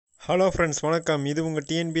Hello friends, வணக்கம். இது உங்கள்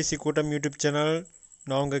டிஎன்பிஎஸ்சி கூட்டம் யூடியூப் சேனல்.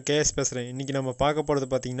 நான் உங்கள் கேஎஸ் பேசுகிறேன். இன்றைக்கி நம்ம பார்க்க போகிறது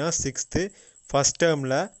பார்த்திங்கன்னா 6th ஃபஸ்ட்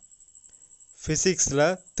டேர்மில் ஃபிசிக்ஸில்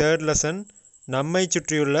 3rd லெசன் நம்மை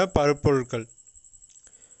சுற்றியுள்ள பருப்பொருட்கள்.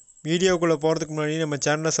 வீடியோக்குள்ளே போகிறதுக்கு முன்னாடி நம்ம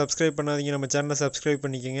சேனலை சப்ஸ்கிரைப் பண்ணாதீங்க, நம்ம சேனலை சப்ஸ்கிரைப்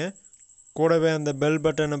பண்ணிக்கோங்க. கூடவே அந்த பெல்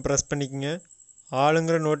பட்டனை ப்ரெஸ் பண்ணிக்கோங்க.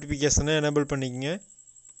 ஆளுங்கிற நோட்டிஃபிகேஷனை எனேபிள் பண்ணிக்கோங்க.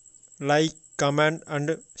 லைக், கமெண்ட்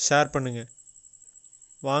அண்டு ஷேர் பண்ணுங்கள்.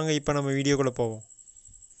 வாங்க இப்போ நம்ம வீடியோக்குள்ளே போவோம்.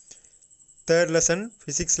 3rd லெசன்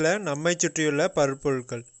ஃபிசிக்ஸில் நம்மை சுற்றியுள்ள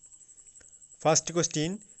பருப்பொருட்கள். ஃபர்ஸ்ட்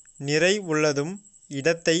கொஸ்டின், நிறை உள்ளதும்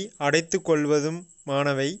இடத்தை அடைத்து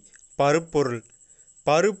கொள்வதுமானவை பருப்பொருள்.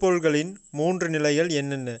 பருப்பொருள்களின் 3 நிலைகள்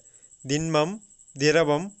என்னென்ன? திண்மம்,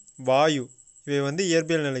 திரவம், வாயு. இவை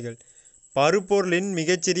இயற்பியல் நிலைகள். பருப்பொருளின்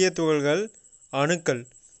மிகச்சிறிய துகள்கள் அணுக்கள்.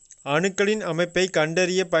 அணுக்களின் அமைப்பை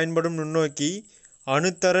கண்டறிய பயன்படும் நுண்ணோக்கி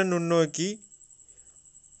அணுத்தர நுண்ணோக்கி,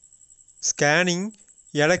 ஸ்கேனிங்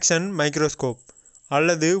எலக்ட்ரான் மைக்ரோஸ்கோப்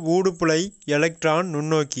அல்லது ஊடுபுழை எலக்ட்ரான்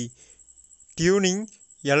நுண்ணோக்கி, டியூனிங்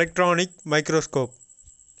எலக்ட்ரானிக் மைக்ரோஸ்கோப்.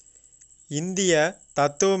 இந்திய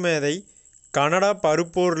தத்துவமேதை கனடா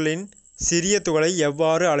பருப்பொருளின் சிறிய துகளை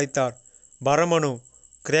எவ்வாறு அழைத்தார்? பரமணு.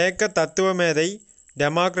 கிரேக்க தத்துவமேதை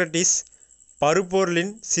டெமாக்ரிட்டஸ்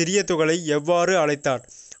பருப்பொருளின் சிறிய துகளை எவ்வாறு அழைத்தார்?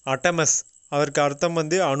 அட்டமஸ். அதற்கு அர்த்தம்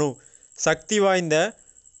அணு. சக்தி வாய்ந்த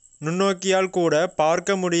நுண்ணோக்கியால் கூட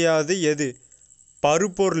பார்க்க முடியாது எது?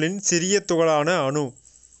 பருப்பொருளின் சிறிய துகளான அணு.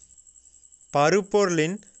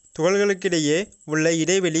 பருப்பொருளின் துகள்களுக்கிடையே உள்ள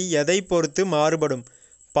இடைவெளி எதை பொறுத்து மாறுபடும்?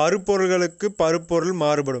 பருப்பொருள்களுக்கு பருப்பொருள்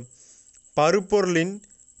மாறுபடும். பருப்பொருளின்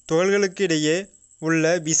துகள்களுக்கிடையே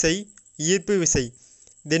உள்ள விசை ஈர்ப்பு விசை.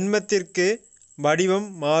 திண்மத்திற்கு வடிவம்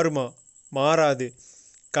மாறுமா? மாறாது.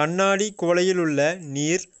 கண்ணாடி குவளையில் உள்ள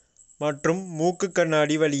நீர் மற்றும் மூக்கு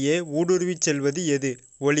கண்ணாடி வழியே ஊடுருவிச் செல்வது எது?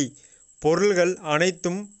 ஒளி. பொருள்கள்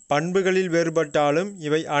அனைத்தும் பண்புகளில் வேறுபட்டாலும்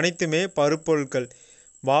இவை அனைத்துமே பருப்பொருட்கள்.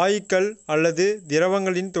 வாயுக்கள் அல்லது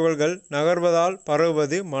திரவங்களின் துகள்கள் நகர்வதால்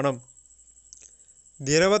பரவுவது மனம்.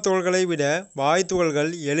 திரவ துகள்களை விட வாயு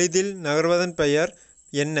துகள்கள் எளிதில் நகர்வதன் பெயர்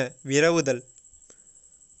என்ன? விரவுதல்.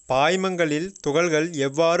 பாய்மங்களில் துகள்கள்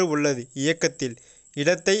எவ்வாறு உள்ளது? இயக்கத்தில்.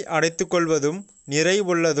 இடத்தை அடைத்து கொள்வதும் நிறை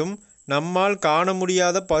உள்ளதும் நம்மால் காண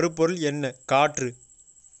முடியாத பருப்பொருள் என்ன? காற்று.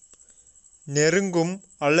 நெருங்கும்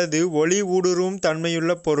அல்லது ஒளி ஊடுருவும்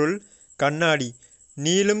தன்மையுள்ள பொருள் கண்ணாடி.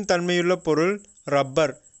 நீளும் தன்மையுள்ள பொருள்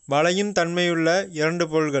ரப்பர். வளையும் தன்மையுள்ள 2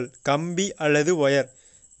 பொருள்கள் கம்பி அல்லது ஒயர்.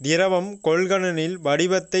 திரவம் கொள்கலனில்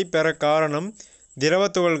வடிவத்தை பெற காரணம் திரவ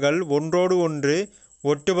துகள்கள் ஒன்றோடு ஒன்று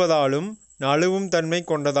ஒட்டுவதாலும் நழுவும் தன்மை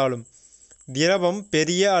கொண்டதாலும். திரவம்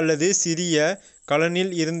பெரிய அல்லது சிறிய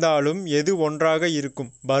கலனில் இருந்தாலும் எது ஒன்றாக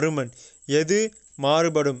இருக்கும்? பருமன். எது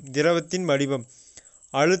மாறுபடும்? திரவத்தின் வடிவம்.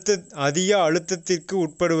 அதிக அழுத்தத்திற்கு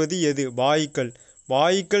உட்படுவது எது? வாயுக்கள்.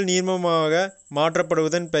 வாயுக்கள் நீர்மமாக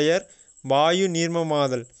மாற்றப்படுவதன் பெயர் வாயு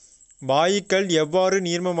நீர்மமாதல். வாயுக்கள் எவ்வாறு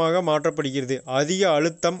நீர்மமாக மாற்றப்படுகிறது? அதிக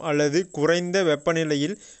அழுத்தம் அல்லது குறைந்த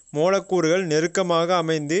வெப்பநிலையில் மூலக்கூறுகள் நெருக்கமாக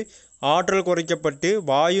அமைந்து ஆற்றல் குறைக்கப்பட்டு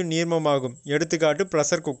வாயு நீர்மமாகும். எடுத்துக்காட்டு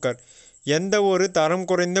பிரஷர் குக்கர். எந்த ஒரு தரம்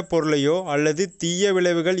குறைந்த பொருளையோ அல்லது தீய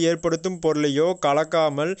விளைவுகள் ஏற்படுத்தும் பொருளையோ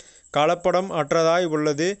கலக்காமல் கலப்படம் அற்றதாய்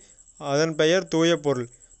உள்ளது, அதன் பெயர் தூய பொருள்.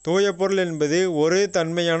 தூய பொருள் என்பது ஒரு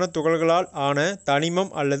தன்மையான துகள்களால் ஆன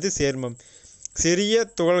தனிமம் அல்லது சேர்மம். சிறிய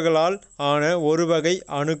துகள்களால் ஆன ஒரு வகை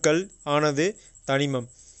அணுக்கள் ஆனது தனிமம்.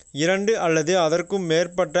 2 அல்லது அதற்கும்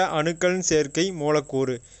மேற்பட்ட அணுக்களின் சேர்க்கை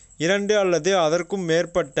மூலக்கூறு. 2 அல்லது அதற்கும்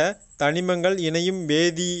மேற்பட்ட தனிமங்கள் இணையும்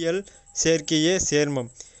வேதியியல் சேர்க்கையே சேர்மம்.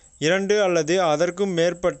 2 அல்லது அதற்கும்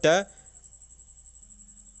மேற்பட்ட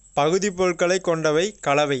பகுதிப்பொருட்களை கொண்டவை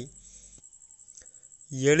கலவை.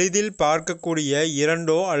 எளிதில் பார்க்கக்கூடிய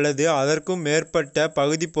 2 அல்லது அதற்கும் மேற்பட்ட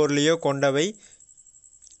பகுதிப்பொருளையோ கொண்டவை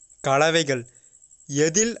கலவைகள்.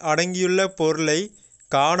 எதில் அடங்கியுள்ள பொருளை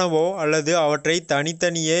காணவோ அல்லது அவற்றை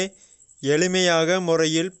தனித்தனியே எளிமையாக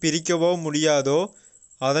முறையில் பிரிக்கவோ முடியாதோ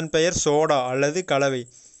அதன் பெயர் சோடா அல்லது கலவை.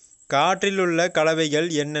 காற்றிலுள்ள கலவைகள்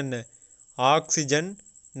என்னென்ன? ஆக்சிஜன்,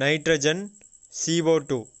 நைட்ரஜன்,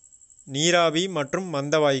 CO2, நீராவி மற்றும்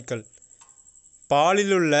மந்தவாயுக்கள்.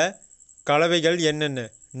 பாலிலுள்ள கலவைகள் என்னென்ன?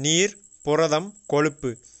 நீர், புரதம், கொழுப்பு.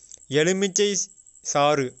 எலுமிச்சை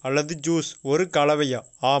சாறு அல்லது ஜூஸ் ஒரு கலவையா?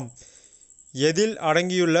 ஆம். எதில்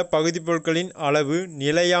அடங்கியுள்ள பகுதிப்பொருட்களின் அளவு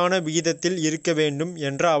நிலையான விகிதத்தில் இருக்க வேண்டும்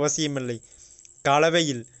என்ற அவசியமில்லை.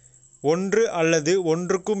 கலவையில். 1 அல்லது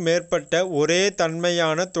ஒன்றுக்கும் மேற்பட்ட ஒரே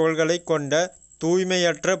தன்மையான துகள்களை கொண்ட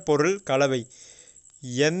தூய்மையற்ற பொருள் கலவை.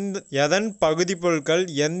 எதன் பகுதிப்பொருட்கள்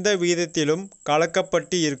எந்த விகிதத்திலும்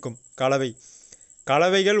கலக்கப்பட்டு இருக்கும்? கலவை.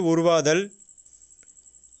 கலவைகள் உருவாதல்.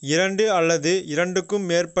 2 அல்லது 2க்கும்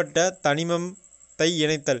மேற்பட்ட தனிமத்தை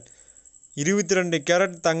இணைத்தல். 22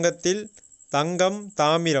 கேரட் தங்கத்தில் தங்கம்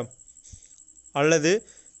தாமிரம் அல்லது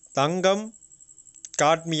தங்கம்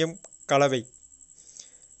காட்மியம் கலவை.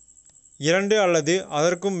 2 அல்லது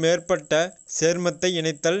அதற்கும் மேற்பட்ட சேர்மத்தை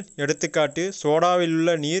இணைத்தல். எடுத்துக்காட்டு சோடாவிலுள்ள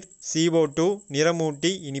நீர், CO2,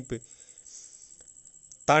 நிறமூட்டி, இனிப்பு.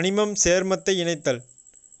 தனிமம் சேர்மத்தை இணைத்தல்.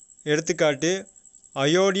 எடுத்துக்காட்டு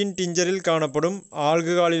அயோடின் டிஞ்சரில் காணப்படும்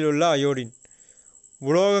ஆல்கஹாலிலுள்ள அயோடின்.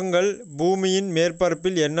 உலோகங்கள் பூமியின்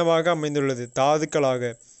மேற்பரப்பில் என்னவாக அமைந்துள்ளது? தாதுக்களாக.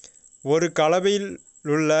 ஒரு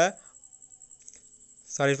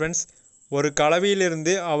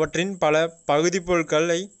கலவையிலிருந்து அவற்றின் பல பகுதிப்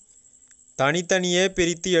பொருட்களை தனித்தனியே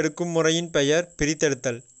பிரித்து எடுக்கும் முறையின் பெயர்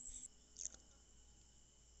பிரித்தெடுத்தல்.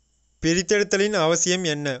 பிரித்தெடுத்தலின் அவசியம்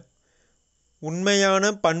என்ன? உண்மையான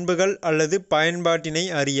பண்புகள் அல்லது பயன்பாட்டினை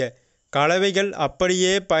அறிய. கலவைகள்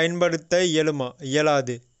அப்படியே பயன்படுத்த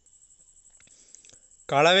இயலாது.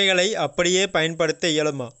 கலவைகளை அப்படியே பயன்படுத்த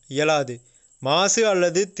இயலாது. மாசு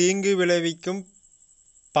அல்லது தீங்கு விளைவிக்கும்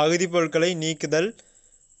பகுதிப் பொருட்களை நீக்குதல்.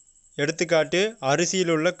 எடுத்துக்காட்டு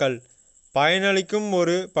அரிசியிலுள்ள கல். பயனளிக்கும்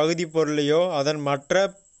ஒரு பகுதிப் பொருளையோ அதன் மற்ற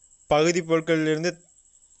பகுதிப் பொருட்களிலிருந்து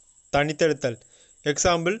தனித்தெடுத்தல்.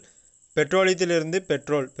 எக்ஸாம்பிள் பெட்ரோலியத்திலிருந்து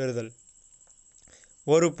பெட்ரோல் பெறுதல்.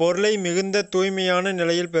 ஒரு பொருளை மிகுந்த தூய்மையான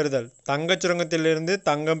நிலையில் பெறுதல். தங்கச் சுரங்கத்திலிருந்து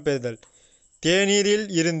தங்கம் பெறுதல். தேநீரில்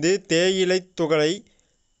இருந்து தேயிலை துகளை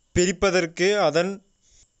பிரிப்பதற்கு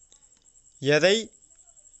எதை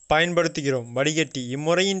பயன்படுத்துகிறோம்? வடிகட்டி.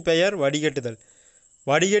 இம்முறையின் பெயர் வடிகட்டுதல்.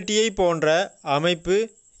 வடிகட்டியை போன்ற அமைப்பு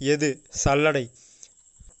எது? சல்லடை.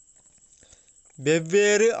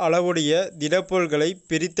 வெவ்வேறு அளவுடைய திடப்பொருட்களை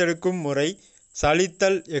பிரித்தெடுக்கும் முறை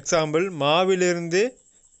சலித்தல். எக்ஸாம்பிள் மாவிலிருந்து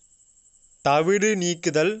தவிடு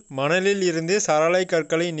நீக்குதல். மணலில் இருந்து சரளை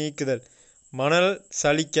கற்களை நீக்குதல். மணல்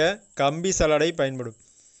சலிக்க கம்பி சல்லடை பயன்படும்.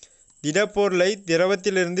 திடப்பொருளை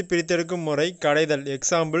திரவத்திலிருந்து பிரித்தெடுக்கும் முறை கடைதல்.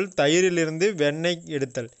 எக்ஸாம்பிள் தயிரிலிருந்து வெண்ணெய்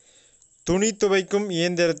எடுத்தல். துணி துவைக்கும்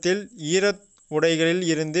இயந்திரத்தில் ஈர உடைகளில்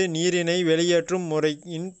இருந்து நீரினை வெளியேற்றும்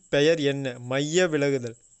முறையின் பெயர் என்ன? மைய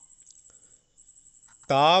விலகுதல்.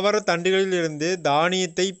 தாவர தண்டுகளில் இருந்து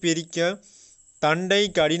தானியத்தை பிரிக்க தண்டை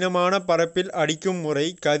கடினமான பரப்பில் அடிக்கும் முறை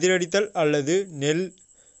கதிரடித்தல் அல்லது நெல்.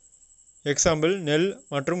 எக்ஸாம்பிள் நெல்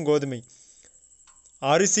மற்றும் கோதுமை.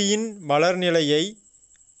 அரிசியின் வளர்நிலையை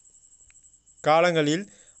காலங்களில்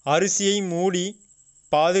அரிசியை மூடி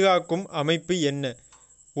பாதுகாக்கும் அமைப்பு என்ன?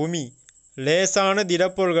 உமி. லேசான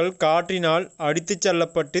திடப்பொருள்கள் காற்றினால் அடித்துச்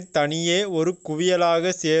செல்லப்பட்டு தனியே ஒரு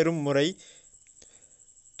குவியலாக சேரும் முறை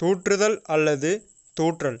தூற்றுதல் அல்லது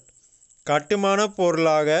தூற்றல். கட்டுமான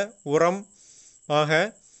பொருளாக, உரமாக,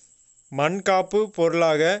 மண்காப்பு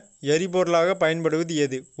பொருளாக, எரிபொருளாக பயன்படுவது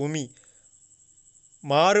எது? உமி.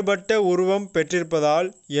 மாறுபட்ட உருவம் பெற்றிருப்பதால்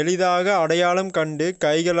எளிதாக அடையாளம் கண்டு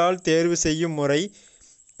கைகளால் தேர்வு செய்யும் முறை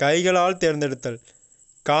கைகளால் தேர்ந்தெடுத்தல்.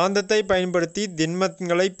 காந்தத்தை பயன்படுத்தி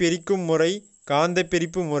திண்மங்களை பிரிக்கும் முறை காந்த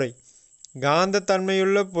பிரிப்பு முறை. காந்த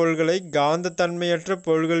தன்மையுள்ள பொருள்களை காந்த தன்மையற்ற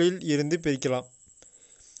பொருள்களில் இருந்து பிரிக்கலாம்.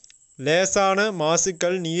 லேசான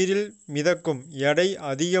மாசுக்கள் நீரில் மிதக்கும். எடை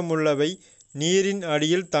அதிகமுள்ளவை நீரின்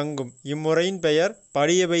அடியில் தங்கும். இம்முறையின் பெயர்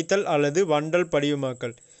படிய வைத்தல் அல்லது வண்டல்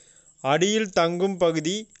படிவமாக்கல். அடியில் தங்கும்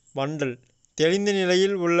பகுதி வண்டல். தெளிந்த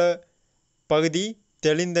நிலையில் உள்ள பகுதி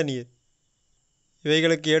தெளிந்த நீர்.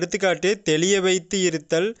 இவைகளுக்கு எடுத்துக்காட்டு தெளிய வைத்து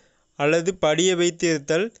இருத்தல் அல்லது படிய வைத்து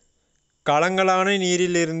இருத்தல். கலங்கலான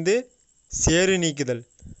நீரிலிருந்து சேறு நீக்குதல்.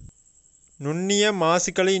 நுண்ணிய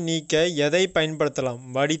மாசுக்களை நீக்க எதை பயன்படுத்தலாம்?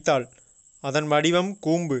 வடித்தாள். அதன் வடிவம்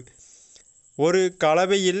கூம்பு. ஒரு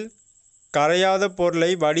கலவையில் கரையாத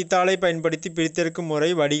பொருளை வடித்தாளை பயன்படுத்தி பிரித்தெடுக்கும் முறை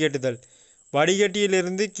வடிகட்டுதல்.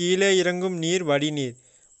 வடிகட்டியிலிருந்து கீழே இறங்கும் நீர் வடிநீர்.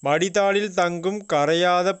 வடிதாளில் தங்கும்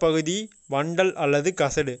கரையாத பகுதி வண்டல் அல்லது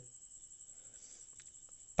கசடு.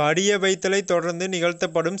 படிய வைத்தலை தொடர்ந்து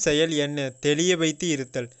நிகழ்த்தப்படும் செயல் என்ன? தெளிய வைத்து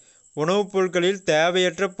இருத்தல். உணவுப் பொருட்களில்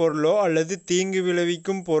தேவையற்ற பொருளோ அல்லது தீங்கு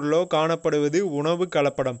விளைவிக்கும் பொருளோ காணப்படுவது உணவு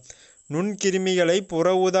கலப்படம். நுண்கிருமிகளை புற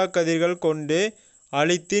ஊதா கதிர்கள் கொண்டு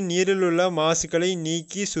அழித்து நீரிலுள்ள மாசுக்களை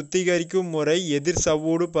நீக்கி சுத்திகரிக்கும் முறை எதிர்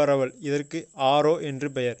சவ்வூடு பரவல். இதற்கு RO என்று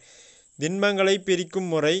பெயர். திண்மங்களை பிரிக்கும்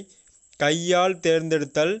முறை கையால்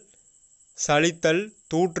தேர்ந்தெடுத்தல், சலித்தல்,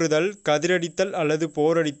 தூற்றுதல், கதிரடித்தல் அல்லது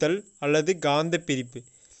போரடித்தல் அல்லது காந்த பிரிப்பு.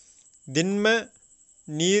 திண்ம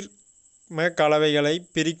நீர்ம கலவைகளை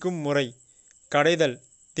பிரிக்கும் முறை கடைதல்.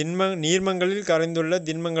 நீர்மங்களில் கரைந்துள்ள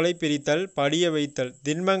திண்மங்களை பிரித்தல். படிய வைத்தல்.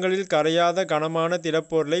 திண்மங்களில் கரையாத கனமான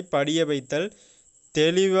திடப்பொருளை படிய வைத்தல்.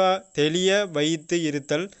 தெளிய வைத்து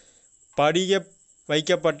இருத்தல். படிய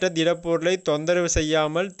வைக்கப்பட்ட திடப்பொருளை தொந்தரவு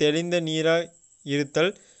செய்யாமல் தெளிந்த நீராய்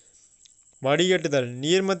இருத்தல். வடிகட்டுதல்.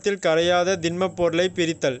 நீர்மத்தில் கரையாத திண்மப் பொருளை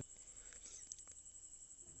பிரித்தல்.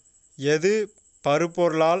 எது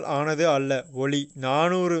பருப்பொருளால் ஆனது அல்ல. ஒளி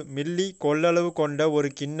 400 மில்லி கொள்ளளவு கொண்ட ஒரு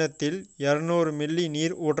கிண்ணத்தில் 200 மில்லி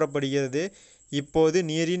நீர் ஊற்றப்படுகிறது. இப்போது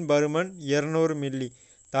நீரின் பருமன் 200 மில்லி.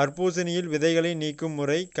 தர்பூசணியில் விதைகளை நீக்கும்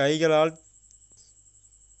முறை கைகளால்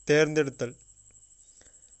தேர்ந்தெடுத்தல்.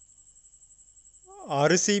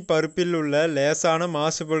 அரிசி பருப்பில் உள்ள லேசான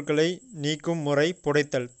மாசுபொருட்களை நீக்கும் முறை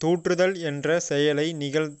புடைத்தல். தூற்றுதல் என்ற செயலை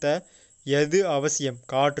நிகழ்த்த எது அவசியம்?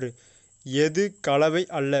 காற்று. எது கலவை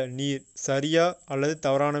அல்ல நீர்? சரியா அல்லது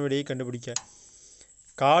தவறான விடையை கண்டுபிடிக்க.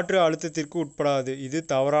 காற்று அழுத்தத்திற்கு உட்படாது. இது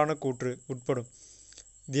தவறான கூற்று. உட்படும்.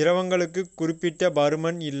 திரவங்களுக்கு குறிப்பிட்ட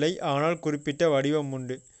பருமன் இல்லை, ஆனால் குறிப்பிட்ட வடிவம்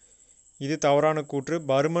உண்டு. இது தவறான கூற்று.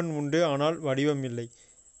 பருமன் உண்டு, ஆனால் வடிவம் இல்லை.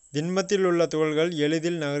 திண்மத்தில் உள்ள துகள்கள்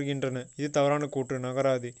எளிதில் நகர்கின்றன. இது தவறான கூற்று.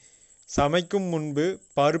 நகராது. சமைக்கும் முன்பு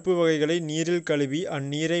பருப்பு வகைகளை நீரில் கழுவி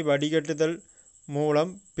அந்நீரை வடிகட்டுதல்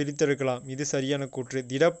மூலம் பிரித்தெடுக்கலாம். இது சரியான கூற்று.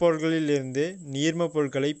 திடப்பொருட்களிலிருந்து நீர்ம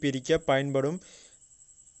பொருட்களை பிரிக்க பயன்படும்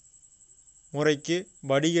முறைக்கு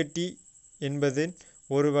வடிகட்டி என்பது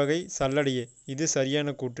ஒரு வகை சல்லடையே. இது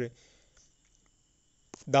சரியான கூற்று.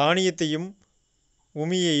 தானியத்தையும்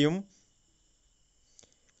உமியையும்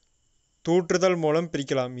தூற்றுதல் மூலம்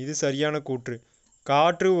பிரிக்கலாம். இது சரியான கூற்று.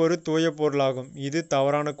 காற்று ஒரு தூய பொருளாகும். இது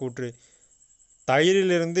தவறான கூற்று.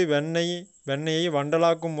 தயிரிலிருந்து வெண்ணெயை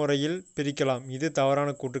வண்டலாக்கும் முறையில் பிரிக்கலாம். இது தவறான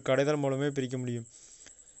கூற்று. கடைதல் மூலமே பிரிக்க முடியும்.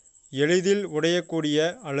 எளிதில் உடையக்கூடிய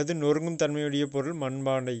அல்லது நொறுங்கும் தன்மையுடைய பொருள்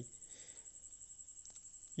மண்பானை.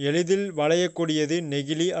 எளிதில் வளையக்கூடியது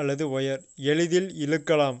நெகிழி அல்லது ஒயர். எளிதில்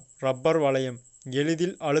இழுக்கலாம் ரப்பர் வளையம்.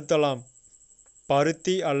 எளிதில் அழுத்தலாம்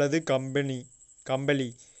பருத்தி அல்லது கம்பளி.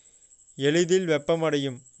 எளிதில்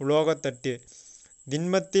வெப்பமடையும் உலோகத்தட்டு.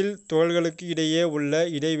 திண்மத்தில் துகள்களுக்கு இடையே உள்ள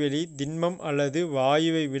இடைவெளி திண்மம் அல்லது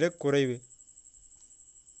வாயுவை விட குறைவு.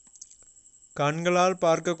 கண்களால்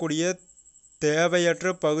பார்க்கக்கூடிய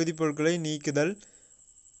தேவையற்ற பகுதி பொருட்களை நீக்குதல்.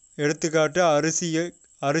 எடுத்துக்காட்டு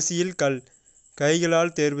அரிசியில் கல்.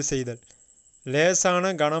 கைகளால் தேர்வு செய்தல்.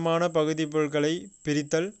 லேசான கனமான பகுதி பொருட்களை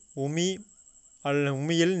பிரித்தல்.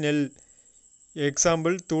 உமியில் நெல்.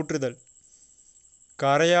 எக்ஸாம்பிள் தூற்றுதல்.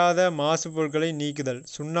 கரையாத மாசு பொருட்களை நீக்குதல்.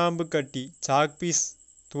 சுண்ணாம்பு கட்டி, சாக்பீஸ்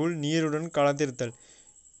தூள் நீருடன் கலந்திருத்தல்.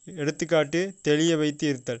 எடுத்துக்காட்டு தெளிய வைத்து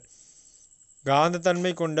இருத்தல்.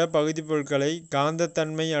 காந்தத்தன்மை கொண்ட பகுதி பொருட்களை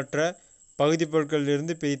காந்தத்தன்மை அற்ற பகுதி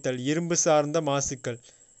பொருட்களிலிருந்து பிரித்தல். இரும்பு சார்ந்த மாசுக்கள்.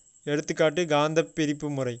 எடுத்துக்காட்டு காந்த பிரிப்பு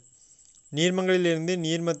முறை. நீர்மங்களிலிருந்து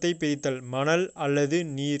நீர்மத்தை பிரித்தல். மணல் அல்லது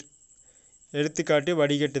நீர். எடுத்துக்காட்டு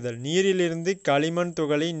வடிகட்டுதல். நீரிலிருந்து களிமண்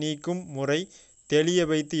துகளை நீக்கும் முறை தெளிய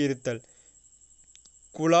வைத்து இருத்தல்.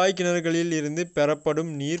 குழாய் கிணறுகளில் இருந்து பெறப்படும்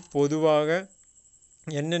நீர் பொதுவாக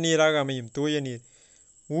என்ன நீராக அமையும்? தூய நீர்.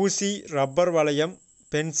 ஊசி, ரப்பர் வளையம்,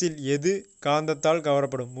 பென்சில் எது காந்தத்தால்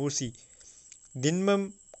கவரப்படும்? ஊசி. திண்மம்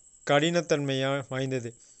கடினத்தன்மை வாய்ந்தது.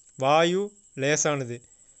 வாயு லேசானது.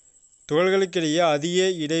 துகள்களுக்கிடையே அதிக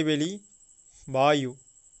இடைவெளி வாயு.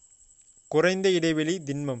 குறைந்த இடைவெளி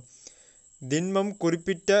திண்மம். திண்மம்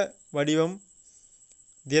குறிப்பிட்ட வடிவம்.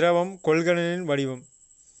 திரவம் கொள்கலனின் வடிவம்.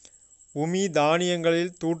 உமி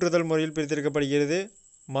தானியங்களில் தூற்றுதல் முறையில் பிரித்தெடுக்கப்படுகிறது.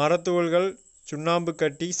 மரத்துகள்கள் சுண்ணாம்பு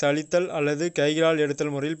கட்டி, சலித்தல் அல்லது கைகளால்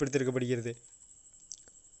எடுத்தல் முறையில் பிரித்தெடுக்கப்படுகிறது.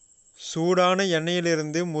 சூடான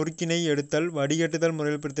எண்ணெயிலிருந்து முறுக்கினை எடுத்தல் வடிகட்டுதல்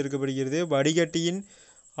முறையில் பிரித்தெடுக்கப்படுகிறது. வடிகட்டியின்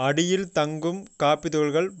அடியில் தங்கும் காப்பி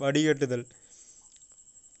துகள்கள் வடிகட்டுதல்.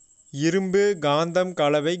 இரும்பு காந்தம்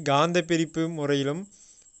கலவை காந்த பிரிப்பு முறையிலும்,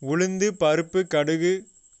 உளுந்து பருப்பு கடுகு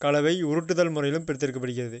கலவை உருட்டுதல் முறையிலும்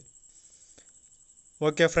பிரித்தெடுக்கப்படுகிறது.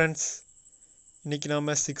 ஓகே ஃப்ரெண்ட்ஸ், இன்றைக்கி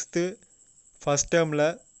நம்ம 6th ஃபஸ்ட் டேர்மில்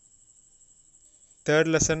 3rd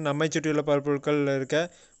லெசன் நம்மை சுற்றியுள்ள பல்பொருட்களில் இருக்க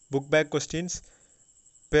book back questions,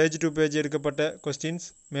 page to page எடுக்கப்பட்ட கொஸ்டின்ஸ்,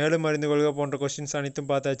 மேலும் அறிந்து கொள்க போன்ற கொஸ்டின்ஸ் அனைத்தும்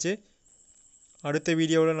பார்த்தாச்சு. அடுத்த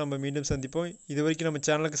வீடியோவில் நம்ம மீண்டும் சந்திப்போம். இது வரைக்கும் நம்ம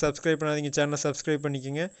சேனலுக்கு சப்ஸ்கிரைப் பண்ணாதீங்க, சேனலை சப்ஸ்கிரைப்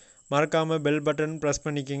பண்ணிக்கோங்க. மறக்காமல் பெல் பட்டன் ப்ரெஸ்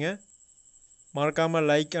பண்ணிக்கோங்க. மறக்காமல்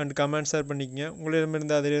லைக் அண்ட் கமெண்ட் ஷேர் பண்ணிக்கோங்க.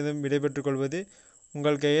 உங்களிடமிருந்து அதிலிருந்து விடைபெற்றுக் கொள்வது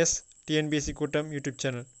உங்கள் KS TNPSC கூட்டம் யூடியூப்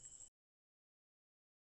சேனல்.